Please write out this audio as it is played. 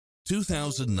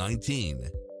2019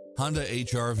 Honda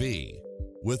HR-V.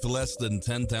 With less than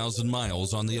 10,000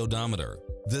 miles on the odometer,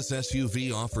 this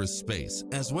SUV offers space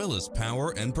as well as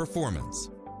power and performance.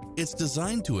 It's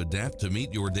designed to adapt to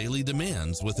meet your daily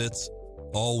demands with its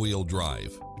all-wheel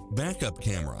drive, backup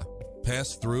camera,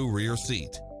 pass-through rear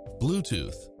seat,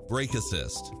 Bluetooth, brake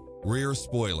assist, rear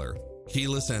spoiler,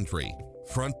 keyless entry,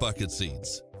 front bucket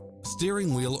seats,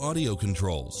 steering wheel audio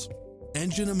controls,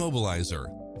 engine immobilizer,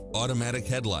 automatic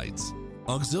headlights,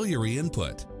 auxiliary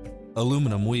input,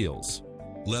 aluminum wheels,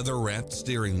 leather-wrapped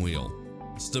steering wheel,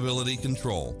 stability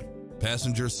control,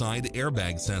 passenger side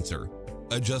airbag sensor,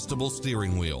 adjustable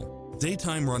steering wheel,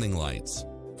 daytime running lights,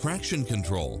 traction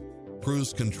control,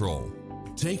 cruise control.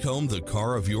 Take home the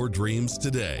car of your dreams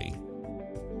today.